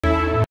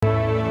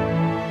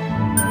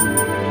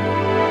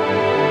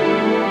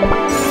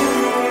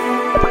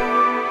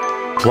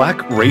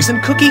Black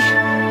Raisin Cookie?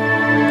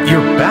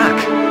 You're back.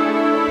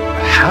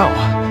 How?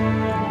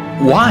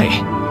 Why?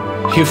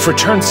 You've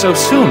returned so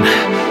soon.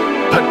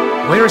 But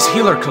where's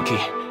Healer Cookie?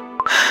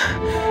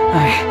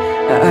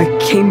 I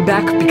came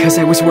back because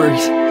I was worried.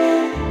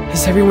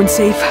 Is everyone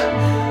safe?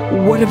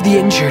 What of the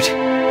injured?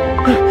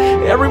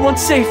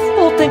 Everyone's safe,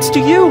 all thanks to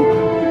you.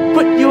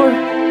 But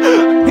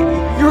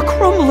you're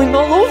crumbling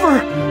all over.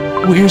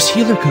 Where's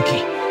Healer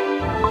Cookie?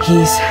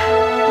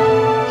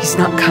 He's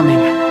not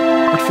coming.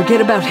 But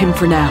forget about him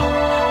for now.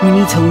 We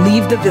need to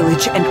leave the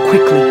village and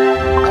quickly.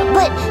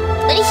 But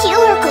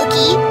Healer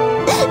Cookie...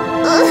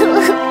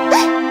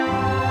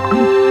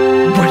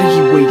 What are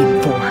you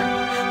waiting for?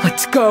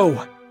 Let's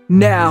go!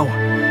 Now!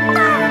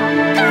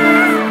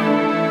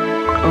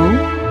 Oh?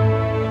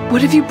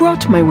 What have you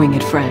brought, my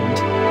winged friend?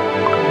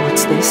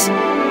 What's this?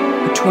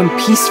 A torn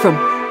piece from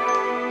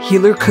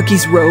Healer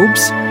Cookie's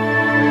robes?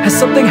 Has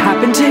something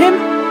happened to him?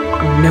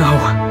 Oh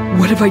no,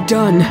 what have I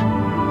done?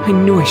 I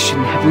knew I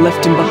shouldn't have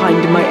left him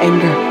behind in my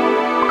anger.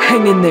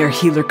 Hang in there,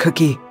 Healer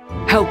Cookie.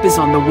 Help is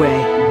on the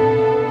way.